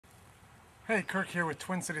Hey, Kirk here with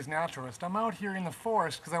Twin Cities Naturalist. I'm out here in the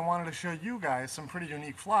forest because I wanted to show you guys some pretty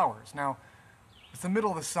unique flowers. Now, it's the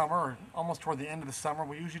middle of the summer, or almost toward the end of the summer.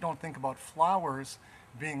 We usually don't think about flowers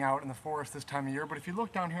being out in the forest this time of year, but if you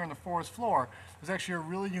look down here on the forest floor, there's actually a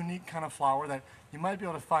really unique kind of flower that you might be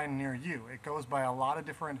able to find near you. It goes by a lot of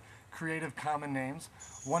different creative common names.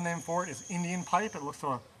 One name for it is Indian pipe. It looks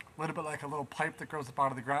a little bit like a little pipe that grows up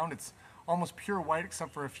out of the ground. It's almost pure white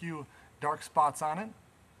except for a few dark spots on it.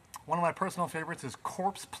 One of my personal favorites is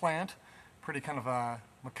corpse plant, pretty kind of a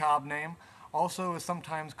macabre name. Also is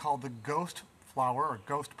sometimes called the ghost flower or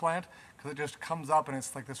ghost plant because it just comes up and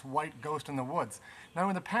it's like this white ghost in the woods. Now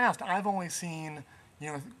in the past I've only seen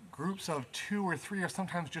groups of 2 or 3 or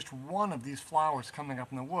sometimes just one of these flowers coming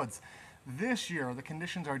up in the woods. This year the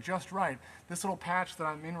conditions are just right. This little patch that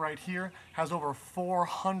I'm in right here has over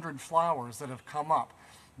 400 flowers that have come up.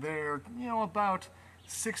 They're about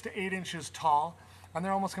 6 to 8 inches tall, and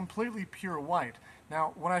they're almost completely pure white.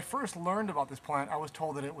 Now, when I first learned about this plant, I was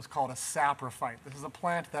told that it was called a saprophyte. This is a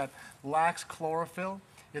plant that lacks chlorophyll.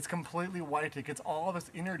 It's completely white. It gets all of its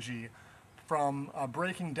energy from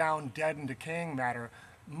breaking down dead and decaying matter,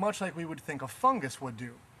 much like we would think a fungus would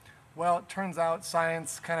do. Well, it turns out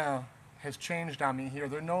science kind of has changed on me here.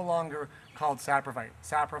 They're no longer called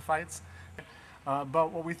saprophytes.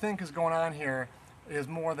 But what we think is going on here is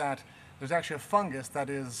more that there's actually a fungus that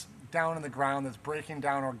is down in the ground that's breaking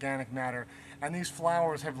down organic matter, and these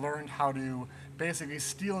flowers have learned how to basically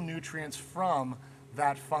steal nutrients from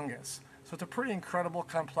that fungus. So it's a pretty incredible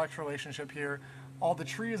complex relationship here. All the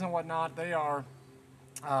trees and whatnot, they are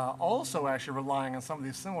also actually relying on some of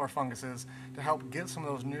these similar funguses to help get some of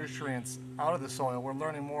those nutrients out of the soil. We're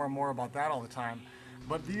learning more and more about that all the time.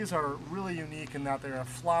 But these are really unique in that they're a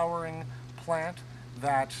flowering plant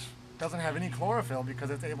that doesn't have any chlorophyll because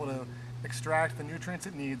it's able to extract the nutrients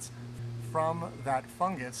it needs from that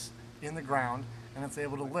fungus in the ground, and it's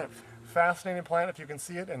able to live. Fascinating plant if you can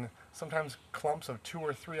see it, and sometimes clumps of 2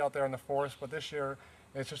 or 3 out there in the forest, but this year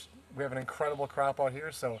we have an incredible crop out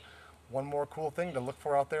here, so one more cool thing to look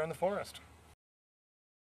for out there in the forest.